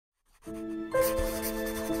Science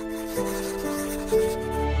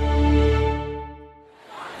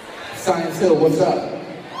Hill, what's up?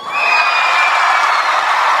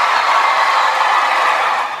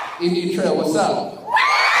 Indian Trail, what's up?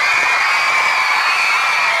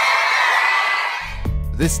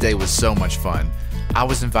 This day was so much fun. I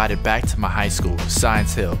was invited back to my high school,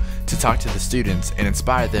 Science Hill, to talk to the students and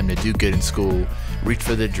inspire them to do good in school, reach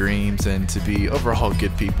for their dreams, and to be overall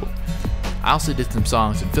good people. I also did some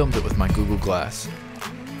songs and filmed it with my Google Glass.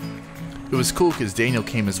 It was cool because Daniel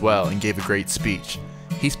came as well and gave a great speech.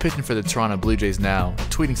 He's pitching for the Toronto Blue Jays now,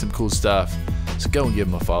 tweeting some cool stuff, so go and give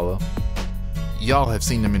him a follow. Y'all have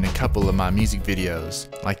seen him in a couple of my music videos,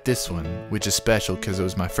 like this one, which is special because it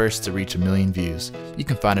was my first to reach 1 million views. You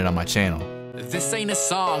can find it on my channel. This ain't a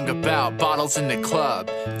song about bottles in the club.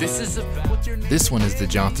 This one is the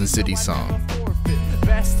Johnson City song.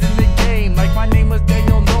 Best in the game, like my name was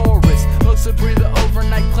Daniel Norris. Look, Sabri, the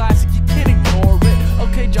overnight classic, you can't ignore it.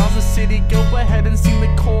 Okay, Johnson City, go ahead and sing the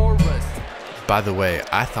chorus. By the way,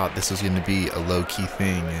 I thought this was gonna be a low-key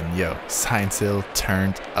thing, and yo, Science Hill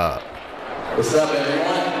turned up. What's up,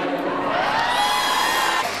 everyone?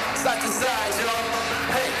 Side to side, yo.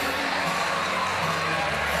 Hey.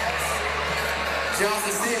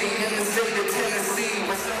 Johnson City in the state of Tennessee.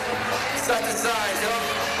 What's up? Side to side, yo.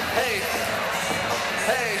 Hey.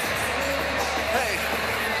 Hey. Hey.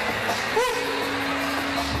 Woo.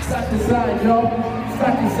 Side to side, yo.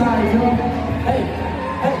 Side to side, yo. Hey.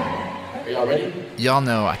 Hey. Are y'all ready? Y'all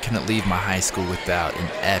know I couldn't leave my high school without an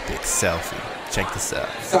epic selfie. Check this out.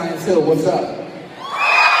 Science Hill, what's up?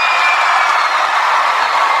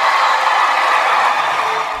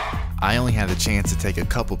 I only had the chance to take a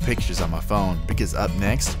couple pictures on my phone because up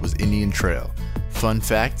next was Indian Trail. Fun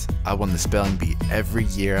fact, I won the spelling bee every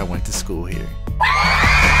year I went to school here.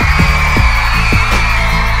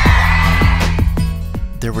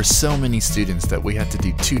 There were so many students that we had to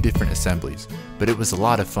do 2 different assemblies, but it was a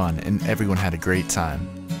lot of fun and everyone had a great time.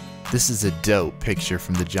 This is a dope picture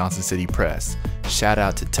from the Johnson City Press. Shout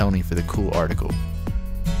out to Tony for the cool article.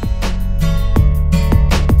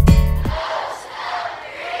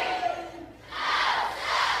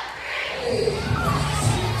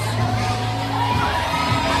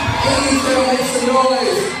 Make some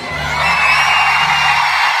noise.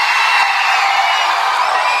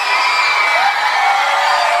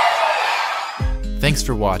 Thanks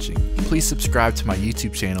for watching. Please subscribe to my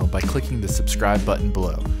YouTube channel by clicking the subscribe button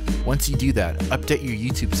below. Once you do that, update your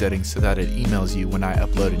YouTube settings so that it emails you when I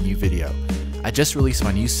upload a new video. I just released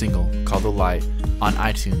my new single, called The Light, on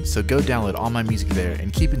iTunes, so go download all my music there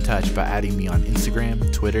and keep in touch by adding me on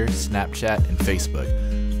Instagram, Twitter, Snapchat, and Facebook.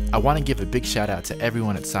 I want to give a big shout out to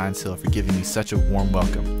everyone at Science Hill for giving me such a warm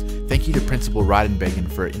welcome. Thank you to Principal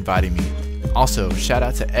Reidenbagen for inviting me. Also, shout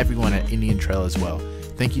out to everyone at Indian Trail as well.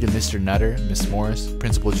 Thank you to Mr. Nutter, Miss Morris,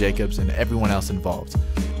 Principal Jacobs, and everyone else involved.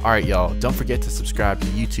 Alright y'all, don't forget to subscribe to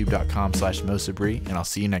youtube.com/mosabri, and I'll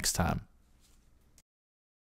see you next time.